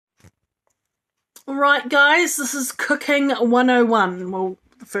Right guys, this is Cooking 101, well,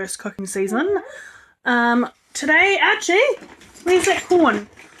 the first cooking season. Today, Archie, where's that corn?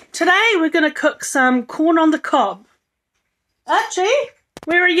 Today we're going to cook some corn on the cob. Archie,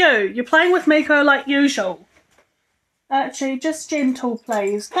 where are you? You're playing with Miko like usual. Archie, just gentle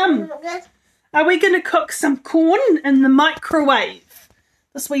please, come. Are we going to cook some corn in the microwave?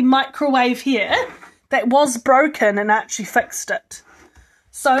 This wee microwave here that was broken and Archie fixed it.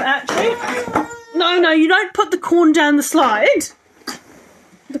 So Archie, no, you don't put the corn down the slide.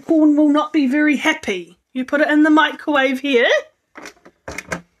 The corn will not be very happy. You put it in the microwave here.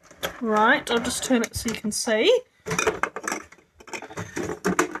 Right, I'll just turn it so you can see.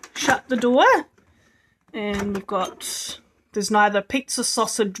 Shut the door. And we've got, there's neither pizza,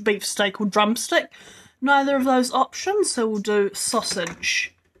 sausage, beefsteak or drumstick. Neither of those options, so we'll do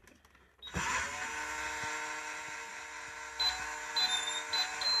sausage.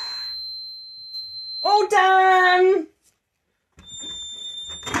 All done!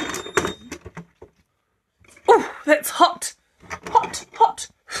 Oh, that's hot! Hot, hot!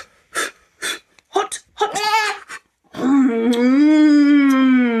 Hot, hot!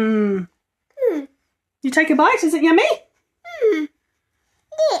 You take a bite? Is it yummy? You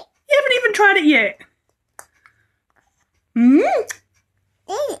haven't even tried it yet.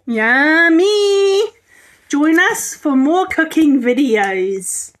 Yummy! Join us for more cooking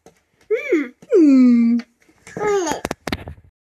videos.